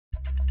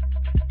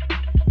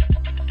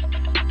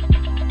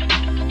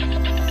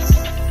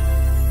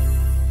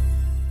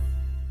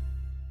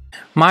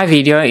My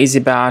video is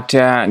about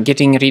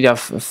getting rid of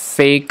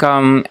fake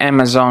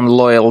Amazon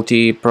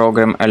loyalty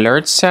program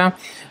alerts,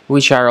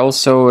 which are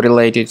also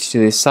related to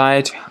the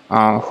site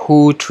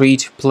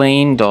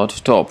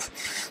Whotreatplane.top.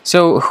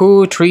 So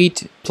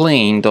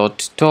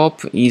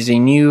Whotreatplane.top is a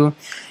new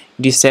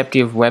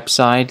deceptive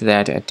website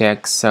that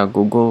attacks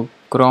Google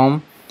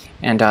Chrome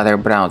and other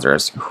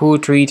browsers.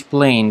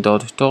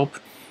 Whotreatplane.top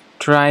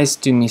tries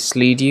to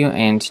mislead you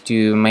and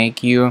to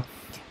make you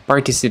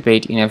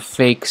participate in a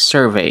fake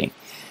survey.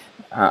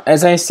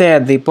 As I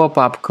said, the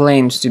pop-up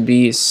claims to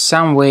be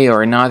some way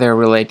or another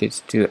related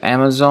to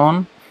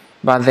Amazon,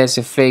 but that's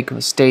a fake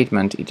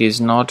statement. It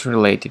is not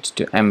related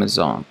to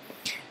Amazon.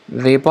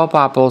 The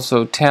pop-up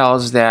also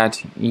tells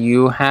that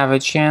you have a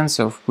chance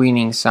of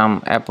winning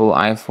some Apple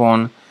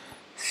iPhone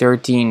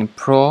 13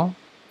 Pro.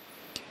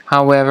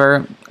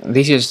 However,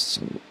 this is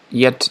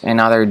yet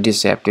another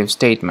deceptive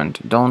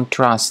statement. Don't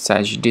trust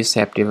such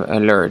deceptive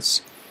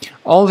alerts.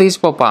 All these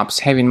pop-ups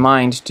have in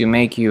mind to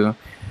make you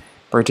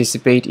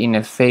participate in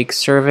a fake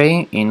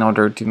survey in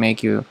order to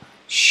make you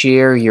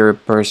share your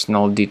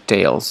personal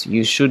details.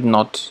 You should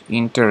not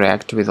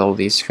interact with all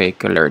these fake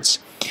alerts.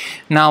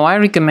 Now, I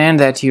recommend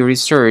that you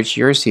research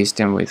your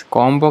system with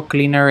Combo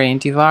Cleaner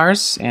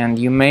antivirus, and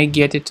you may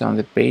get it on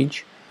the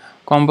page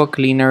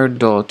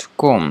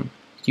combocleaner.com.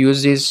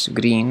 Use this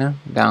green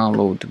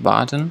download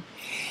button,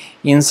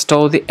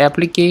 install the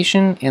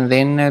application, and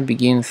then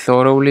begin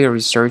thoroughly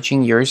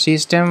researching your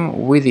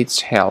system with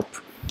its help.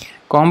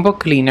 Combo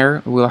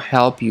Cleaner will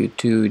help you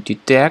to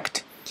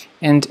detect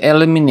and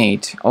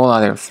eliminate all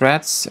other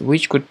threats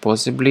which could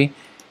possibly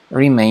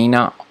remain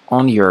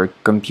on your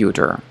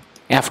computer.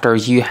 After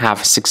you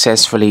have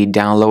successfully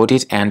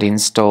downloaded and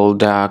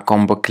installed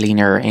Combo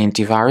Cleaner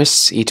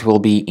antivirus, it will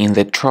be in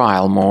the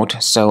trial mode,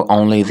 so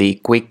only the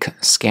quick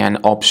scan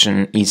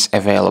option is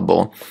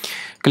available.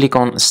 Click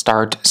on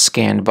Start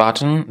Scan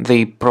button.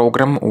 The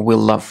program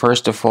will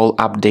first of all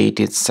update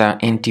its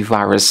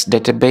antivirus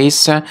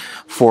database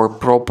for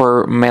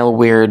proper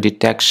malware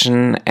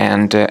detection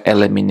and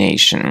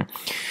elimination.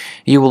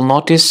 You will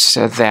notice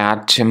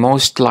that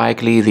most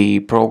likely the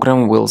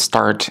program will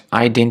start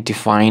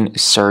identifying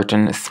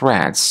certain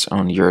threats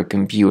on your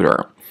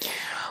computer.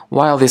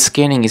 While the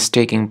scanning is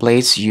taking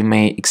place, you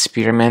may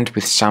experiment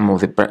with some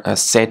of the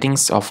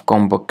settings of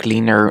Combo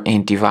Cleaner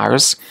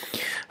antivirus.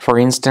 For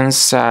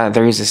instance,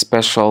 there is a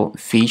special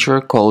feature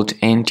called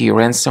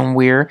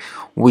anti-ransomware,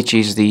 which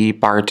is the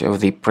part of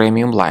the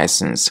premium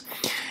license.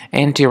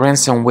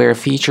 Anti-ransomware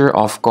feature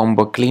of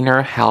Combo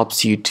Cleaner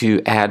helps you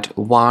to add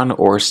one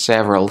or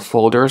several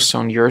folders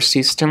on your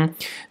system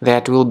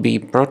that will be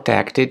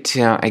protected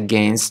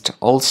against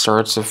all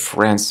sorts of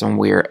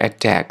ransomware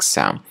attacks.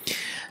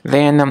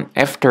 Then,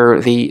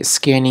 after the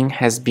scanning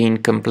has been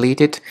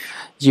completed,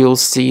 you'll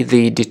see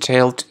the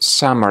detailed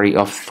summary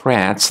of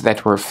threats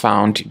that were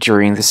found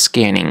during the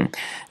scanning.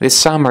 The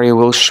summary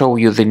will show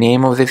you the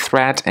name of the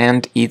threat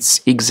and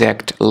its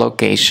exact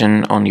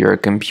location on your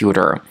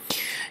computer.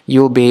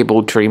 You'll be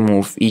able to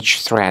remove each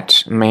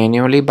threat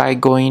manually by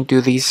going to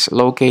these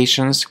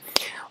locations,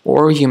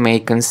 or you may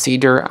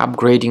consider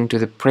upgrading to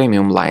the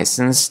premium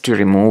license to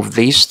remove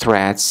these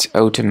threats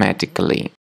automatically.